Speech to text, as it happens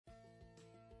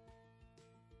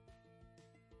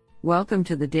Welcome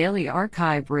to the Daily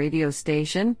Archive radio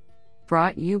station,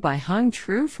 brought you by Hung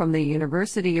Tru from the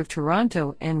University of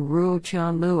Toronto and Ruo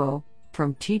Chan Luo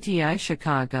from TTI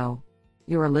Chicago.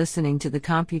 You are listening to the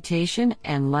Computation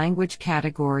and Language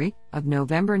category of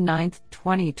November 9,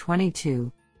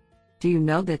 2022. Do you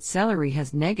know that celery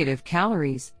has negative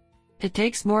calories? It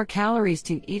takes more calories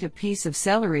to eat a piece of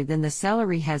celery than the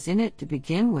celery has in it to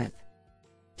begin with.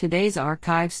 Today's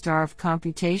archive star of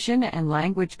computation and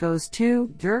language goes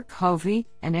to Dirk Hovey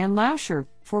and Anne Lauscher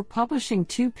for publishing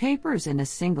 2 papers in a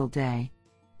single day.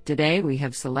 Today we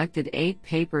have selected 8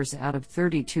 papers out of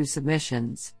 32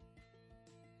 submissions.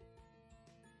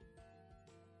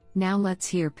 Now let's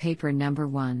hear paper number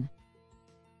 1.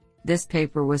 This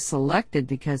paper was selected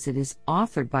because it is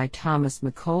authored by Thomas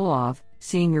Mikolov,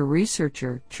 Senior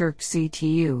Researcher,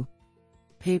 CHURC-CTU.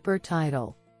 Paper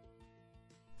title: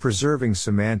 Preserving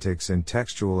Semantics in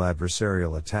Textual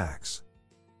Adversarial Attacks.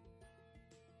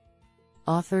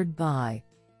 Authored by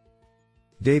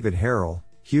David Harrell,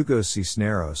 Hugo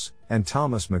Cisneros, and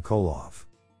Thomas Mikolov.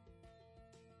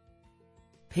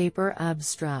 Paper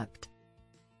abstract: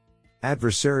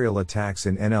 Adversarial attacks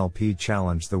in NLP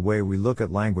challenge the way we look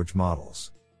at language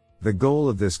models. The goal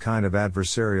of this kind of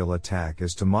adversarial attack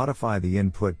is to modify the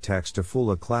input text to fool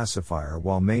a classifier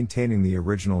while maintaining the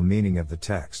original meaning of the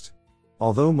text.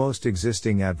 Although most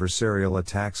existing adversarial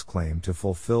attacks claim to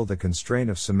fulfill the constraint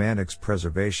of semantics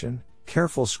preservation,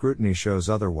 careful scrutiny shows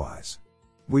otherwise.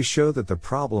 We show that the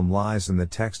problem lies in the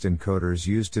text encoders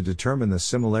used to determine the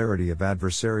similarity of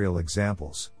adversarial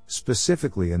examples,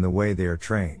 specifically in the way they are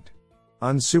trained.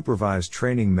 Unsupervised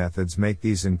training methods make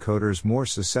these encoders more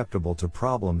susceptible to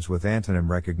problems with antonym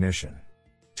recognition.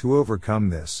 To overcome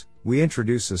this, we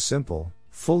introduce a simple,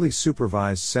 fully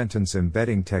supervised sentence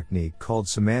embedding technique called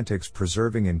Semantics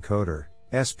Preserving Encoder,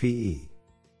 SPE.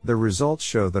 The results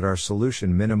show that our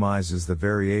solution minimizes the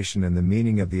variation in the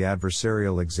meaning of the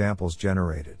adversarial examples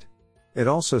generated. It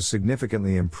also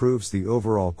significantly improves the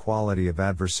overall quality of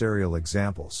adversarial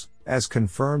examples, as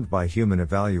confirmed by human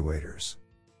evaluators.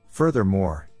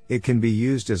 Furthermore, it can be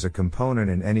used as a component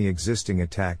in any existing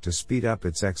attack to speed up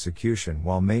its execution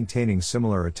while maintaining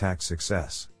similar attack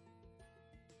success.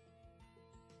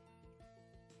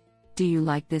 Do you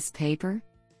like this paper?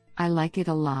 I like it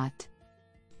a lot.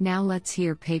 Now let's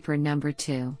hear paper number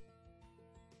 2.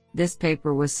 This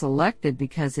paper was selected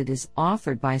because it is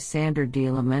authored by Sander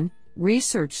Dieleman,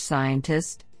 research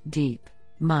scientist,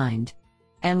 DeepMind,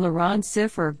 and Laurent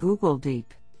Siffer, Google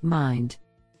DeepMind.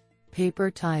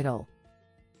 Paper title: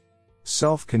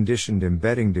 Self-Conditioned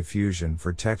Embedding Diffusion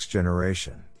for Text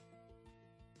Generation.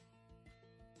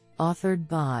 Authored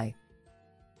by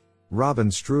Robin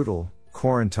Strudel,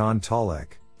 Corentin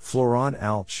Tolek, Florent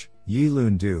Alch,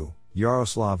 Yilun Du,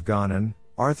 Yaroslav Ganin,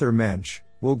 Arthur Mensch,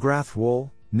 Wilgrath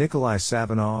Wohl, Nikolai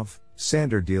Savinov,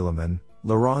 Sander Dieleman,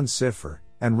 Laurent Siffer,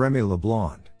 and Remy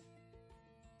Leblond.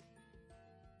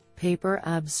 Paper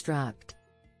abstract: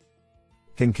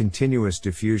 Can continuous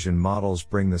diffusion models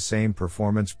bring the same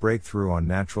performance breakthrough on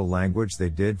natural language they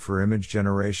did for image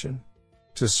generation?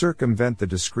 To circumvent the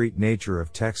discrete nature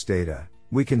of text data,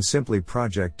 we can simply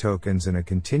project tokens in a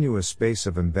continuous space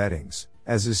of embeddings,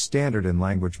 as is standard in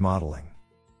language modeling.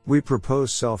 We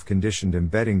propose self-conditioned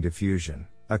embedding diffusion,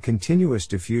 a continuous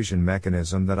diffusion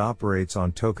mechanism that operates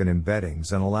on token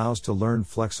embeddings and allows to learn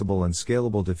flexible and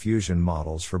scalable diffusion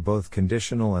models for both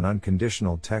conditional and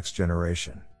unconditional text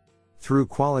generation. Through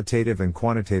qualitative and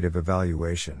quantitative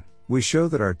evaluation, we show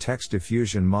that our text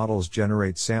diffusion models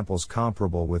generate samples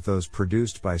comparable with those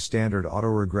produced by standard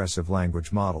autoregressive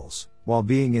language models, while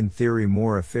being in theory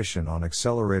more efficient on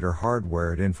accelerator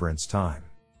hardware at inference time.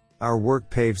 Our work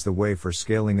paves the way for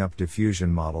scaling up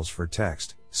diffusion models for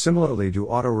text, similarly to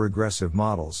autoregressive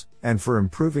models, and for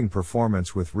improving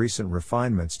performance with recent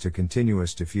refinements to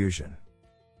continuous diffusion.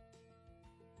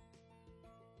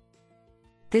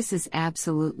 This is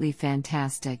absolutely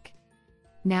fantastic.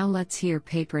 Now let's hear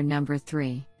paper number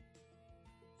 3.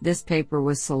 This paper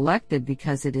was selected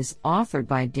because it is authored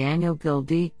by Daniel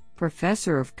Gildea,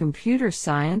 Professor of Computer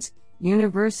Science,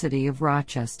 University of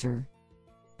Rochester.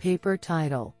 Paper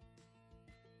title: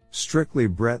 Strictly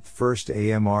Breadth-First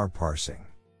AMR Parsing.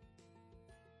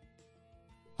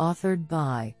 Authored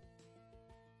by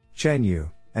Chen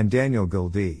Yu and Daniel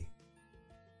Gildea.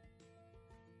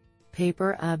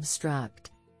 Paper abstract: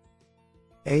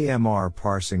 AMR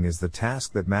parsing is the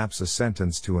task that maps a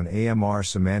sentence to an AMR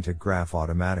semantic graph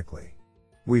automatically.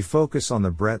 We focus on the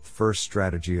breadth-first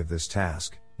strategy of this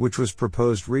task, which was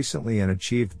proposed recently and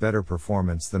achieved better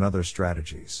performance than other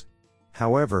strategies.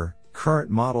 However, current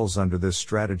models under this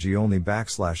strategy only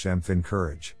 \emph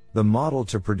encourage the model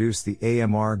to produce the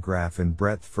AMR graph in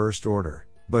breadth-first order,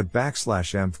 but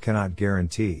 \env cannot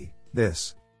guarantee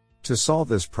this. To solve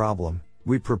this problem,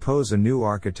 we propose a new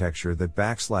architecture that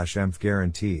 \env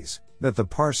guarantees that the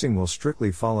parsing will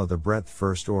strictly follow the breadth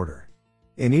first order.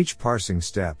 In each parsing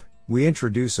step, we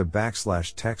introduce a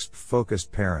 \text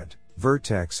focused parent,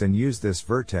 vertex, and use this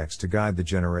vertex to guide the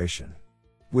generation.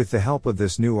 With the help of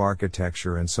this new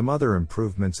architecture and some other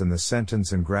improvements in the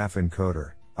sentence and graph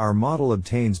encoder, our model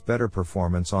obtains better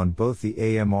performance on both the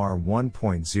AMR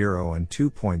 1.0 and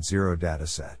 2.0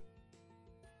 dataset.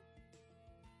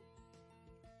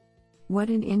 What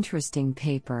an interesting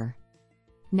paper.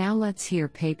 Now let's hear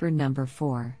paper number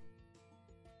 4.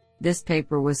 This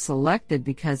paper was selected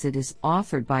because it is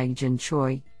authored by Jin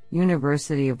Choi,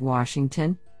 University of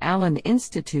Washington, Allen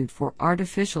Institute for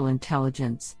Artificial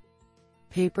Intelligence.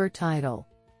 Paper title: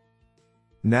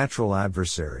 Natural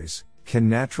Adversaries. Can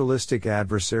naturalistic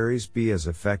adversaries be as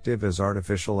effective as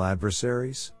artificial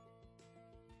adversaries?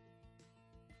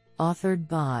 Authored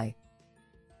by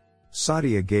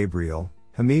Sadia Gabriel,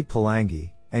 Hamid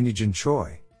Palangi, and Yijin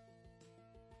Choi.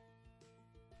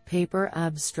 Paper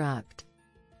abstract: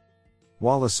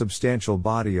 While a substantial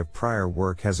body of prior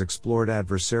work has explored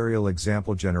adversarial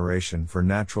example generation for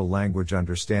natural language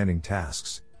understanding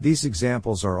tasks, these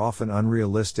examples are often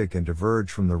unrealistic and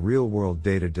diverge from the real-world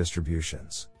data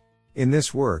distributions. In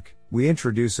this work, we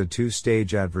introduce a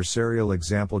two-stage adversarial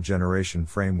example generation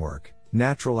framework,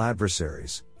 natural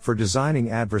adversaries, for designing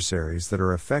adversaries that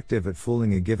are effective at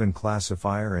fooling a given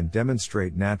classifier and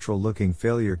demonstrate natural-looking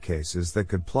failure cases that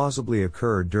could plausibly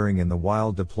occur during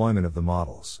in-the-wild deployment of the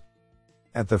models.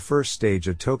 At the first stage,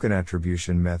 a token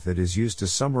attribution method is used to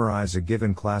summarize a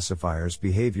given classifier's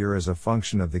behavior as a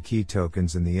function of the key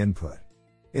tokens in the input.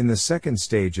 In the second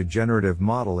stage, a generative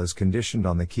model is conditioned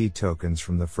on the key tokens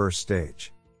from the first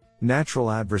stage.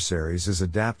 Natural adversaries is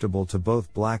adaptable to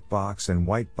both black box and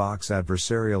white box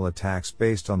adversarial attacks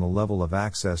based on the level of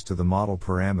access to the model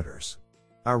parameters.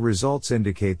 Our results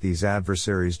indicate these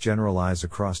adversaries generalize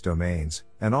across domains,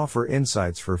 and offer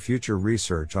insights for future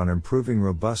research on improving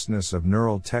robustness of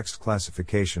neural text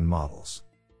classification models.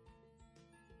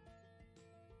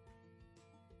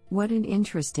 What an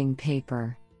interesting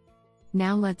paper.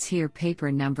 Now let's hear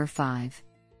paper number 5.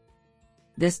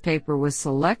 This paper was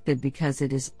selected because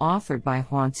it is authored by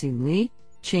Huanxi Li,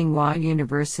 Tsinghua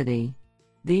University.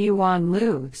 The Yuan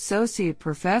Liu, Associate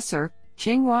Professor,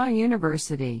 Tsinghua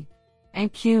University.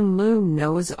 And Kyun Lu,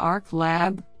 Noah's Ark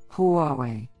Lab,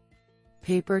 Huawei.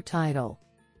 Paper title: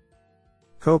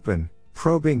 COPAN,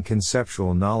 Probing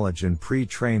Conceptual Knowledge in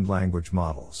Pre-trained Language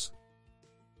Models.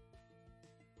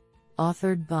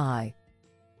 Authored by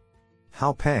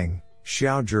Hao Peng,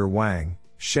 Xiaozhi Wang,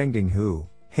 Shengding Hu,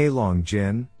 Heilong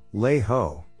Jin, Lei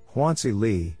Ho, Huanxi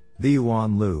Li,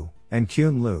 Yuan Liu, and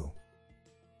Kyun Lu.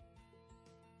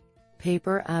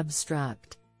 Paper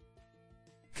abstract: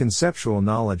 Conceptual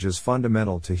knowledge is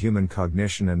fundamental to human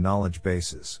cognition and knowledge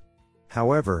bases.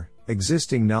 However,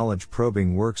 existing knowledge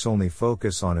probing works only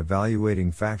focus on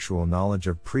evaluating factual knowledge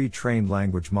of pre-trained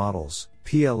language models,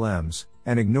 PLMs,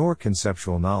 and ignore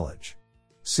conceptual knowledge.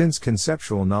 Since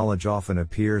conceptual knowledge often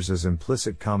appears as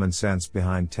implicit common sense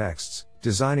behind texts,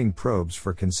 designing probes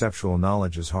for conceptual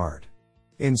knowledge is hard.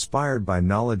 Inspired by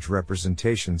knowledge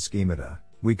representation schemata,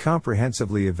 we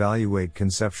comprehensively evaluate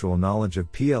conceptual knowledge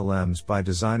of PLMs by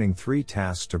designing 3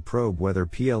 tasks to probe whether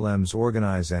PLMs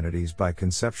organize entities by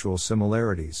conceptual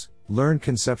similarities, learn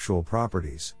conceptual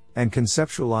properties, and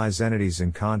conceptualize entities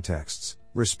in contexts,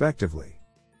 respectively.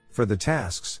 For the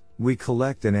tasks, we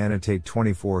collect and annotate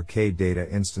 24K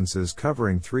data instances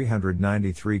covering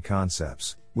 393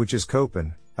 concepts, which is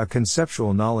COPAN, a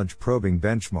conceptual knowledge probing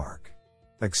benchmark.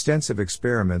 Extensive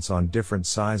experiments on different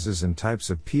sizes and types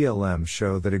of PLM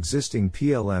show that existing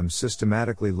PLMs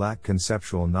systematically lack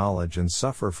conceptual knowledge and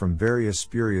suffer from various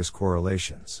spurious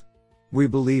correlations. We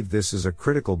believe this is a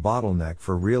critical bottleneck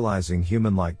for realizing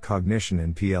human-like cognition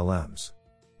in PLMs.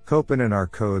 COPAN and our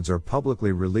codes are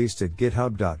publicly released at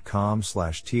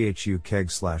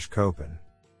github.com/thukeg/copan.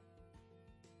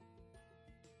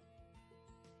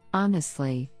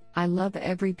 Honestly, I love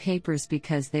every papers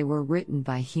because they were written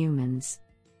by humans.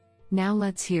 Now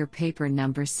let's hear paper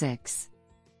number 6.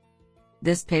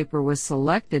 This paper was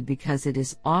selected because it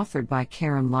is authored by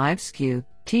Karen Liveskew,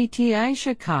 TTI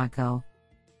Chicago.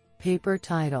 Paper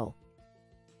title: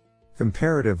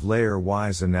 Comparative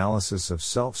Layer-Wise Analysis of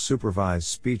Self-Supervised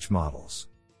Speech Models.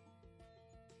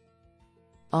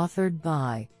 Authored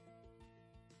by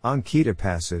Ankita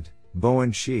Pasid,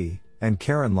 Bowen Shi, and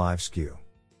Karen Liveskew.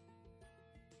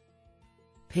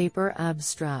 Paper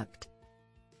abstract: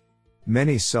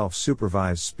 Many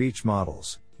self-supervised speech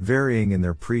models, varying in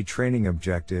their pre-training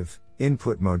objective,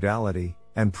 input modality,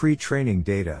 and pre-training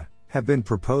data, have been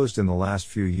proposed in the last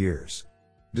few years.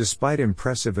 Despite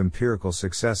impressive empirical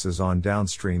successes on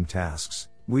downstream tasks,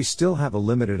 we still have a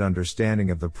limited understanding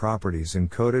of the properties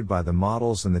encoded by the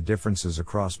models and the differences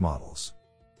across models.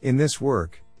 In this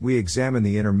work, we examine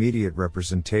the intermediate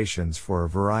representations for a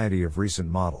variety of recent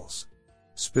models.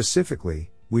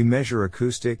 Specifically, we measure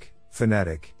acoustic,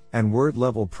 phonetic, and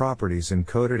word-level properties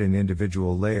encoded in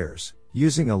individual layers,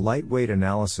 using a lightweight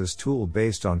analysis tool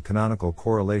based on canonical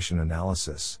correlation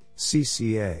analysis,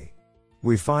 CCA.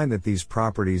 We find that these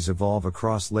properties evolve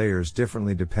across layers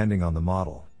differently depending on the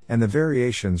model, and the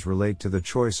variations relate to the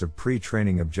choice of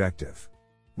pre-training objective.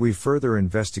 We further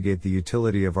investigate the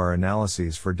utility of our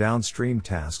analyses for downstream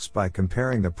tasks by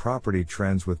comparing the property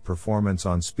trends with performance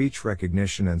on speech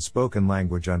recognition and spoken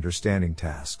language understanding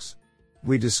tasks.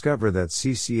 We discover that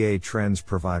CCA trends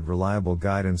provide reliable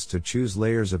guidance to choose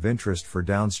layers of interest for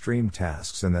downstream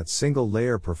tasks and that single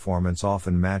layer performance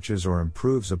often matches or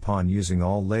improves upon using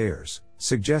all layers,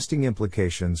 suggesting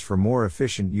implications for more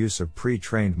efficient use of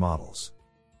pre-trained models.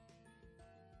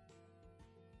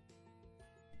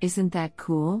 Isn't that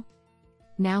cool?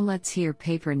 Now let's hear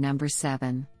paper number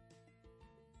 7.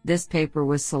 This paper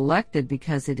was selected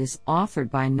because it is authored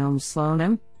by Noam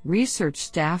Slonim, research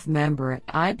staff member at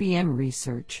IBM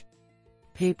Research.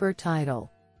 Paper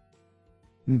title: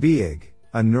 NBIG,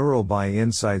 a Neural by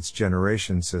Insights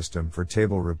Generation System for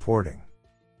Table Reporting.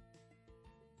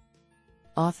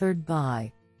 Authored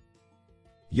by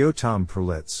Yotam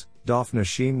Perlitz, Daphne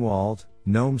Scheenwald,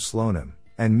 Noam Slonim,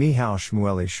 and Michał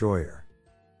Shmueli Scheuer.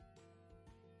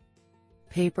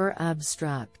 Paper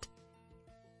abstract: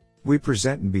 We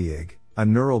present NBIG, a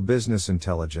Neural Business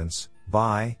Intelligence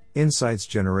by Insights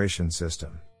Generation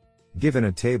System. Given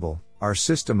a table, our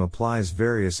system applies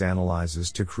various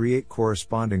analyses to create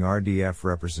corresponding RDF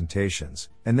representations,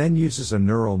 and then uses a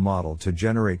neural model to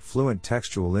generate fluent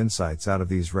textual insights out of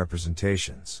these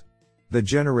representations. The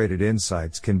generated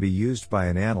insights can be used by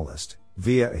an analyst,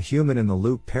 via a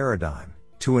human-in-the-loop paradigm,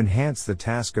 to enhance the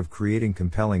task of creating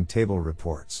compelling table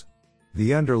reports.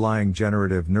 The underlying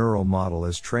generative neural model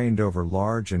is trained over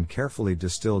large and carefully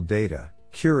distilled data,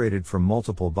 curated from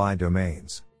multiple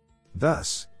bi-domains.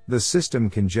 Thus, the system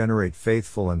can generate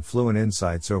faithful and fluent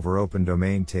insights over open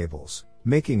domain tables,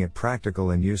 making it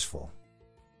practical and useful.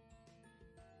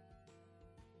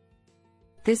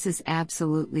 This is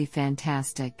absolutely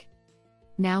fantastic.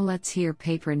 Now let's hear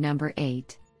paper number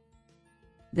 8.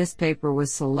 This paper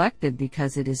was selected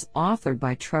because it is authored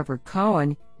by Trevor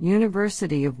Cohen,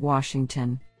 University of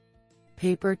Washington.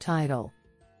 Paper title: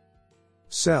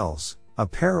 Cells, a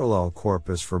Parallel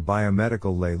Corpus for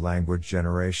Biomedical Lay Language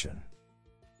Generation.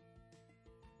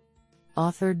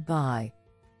 Authored by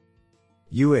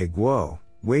Yue Guo,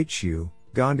 Wei Qiu,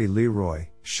 Gandhi Leroy,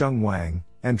 Sheng Wang,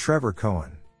 and Trevor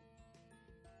Cohen.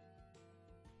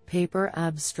 Paper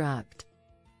abstract: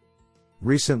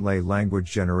 Recent lay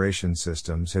language generation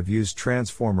systems have used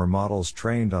transformer models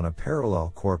trained on a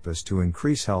parallel corpus to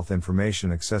increase health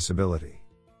information accessibility.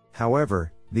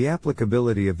 However, the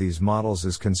applicability of these models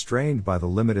is constrained by the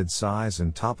limited size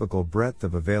and topical breadth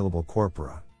of available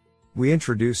corpora. We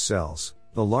introduce cells,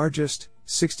 the largest,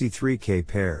 63K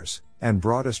pairs, and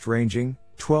broadest ranging,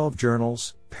 12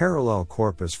 journals, parallel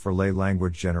corpus for lay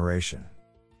language generation.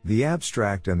 The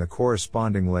abstract and the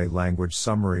corresponding lay language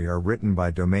summary are written by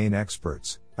domain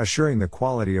experts, assuring the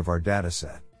quality of our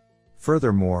dataset.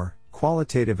 Furthermore,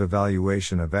 qualitative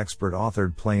evaluation of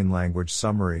expert-authored plain language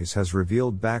summaries has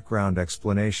revealed background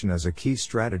explanation as a key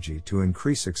strategy to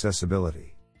increase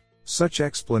accessibility. Such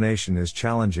explanation is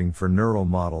challenging for neural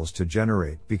models to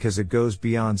generate because it goes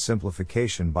beyond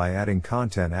simplification by adding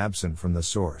content absent from the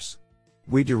source.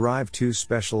 We derive 2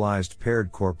 specialized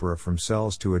paired corpora from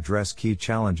cells to address key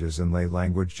challenges in lay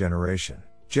language generation,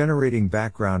 generating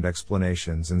background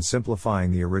explanations and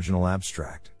simplifying the original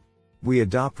abstract. We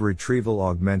adopt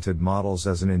retrieval-augmented models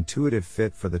as an intuitive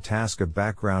fit for the task of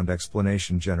background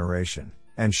explanation generation,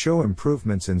 and show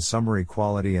improvements in summary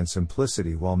quality and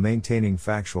simplicity while maintaining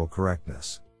factual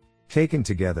correctness. Taken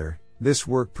together, this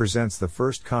work presents the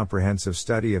first comprehensive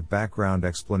study of background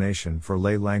explanation for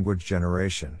lay language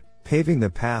generation, paving the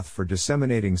path for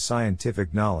disseminating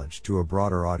scientific knowledge to a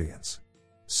broader audience.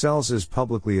 Cells is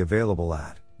publicly available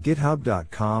at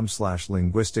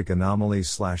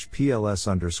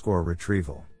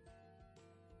github.com/linguisticanomaly/pls_retrieval.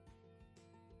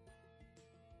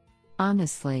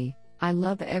 Honestly, I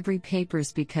love every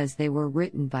papers because they were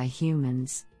written by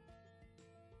humans.